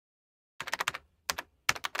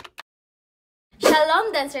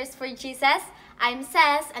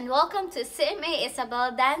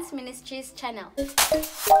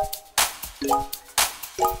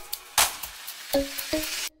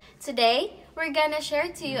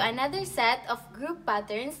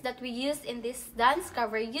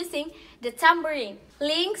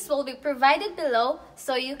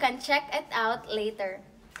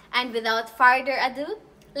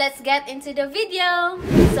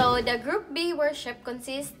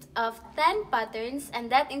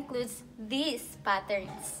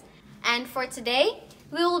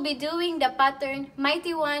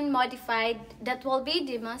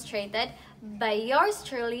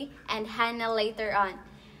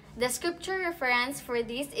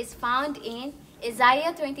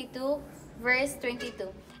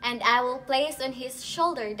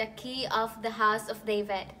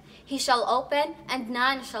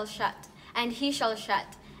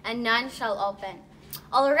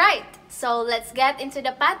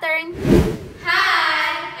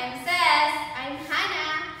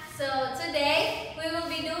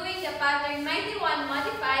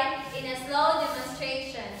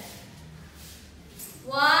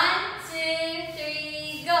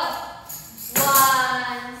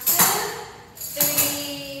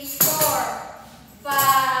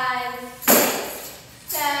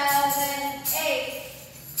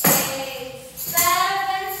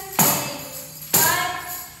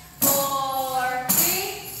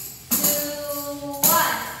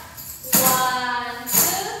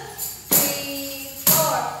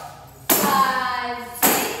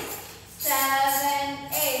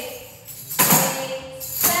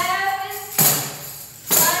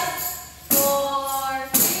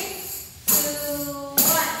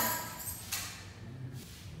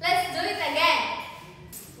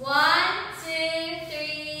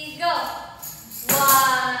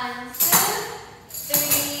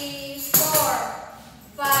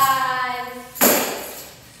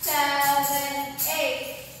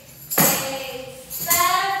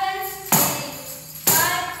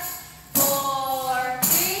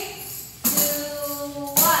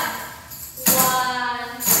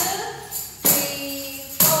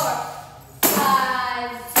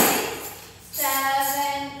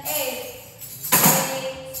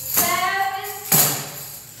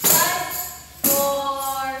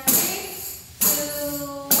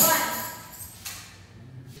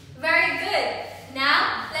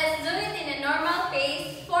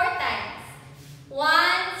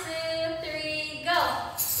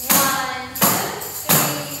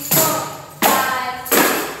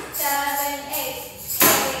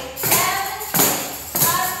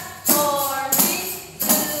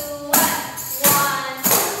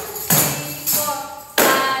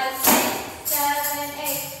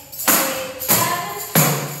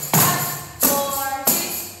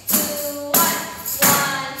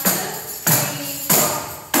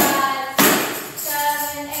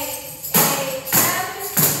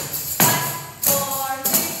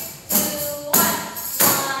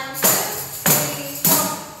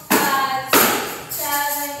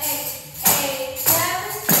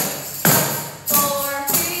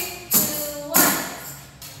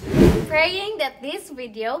Praying that this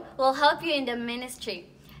video will help you in the ministry.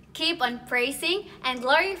 Keep on praising and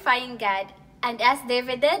glorifying God. And as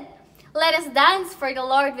David did, let us dance for the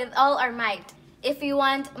Lord with all our might. If you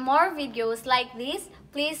want more videos like this,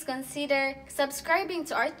 please consider subscribing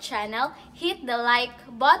to our channel, hit the like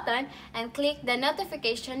button, and click the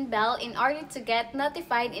notification bell in order to get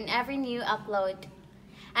notified in every new upload.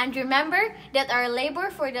 And remember that our labor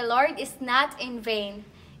for the Lord is not in vain.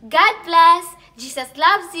 God bless, Jesus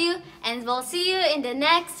loves you, and we'll see you in the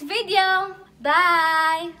next video.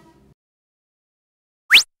 Bye!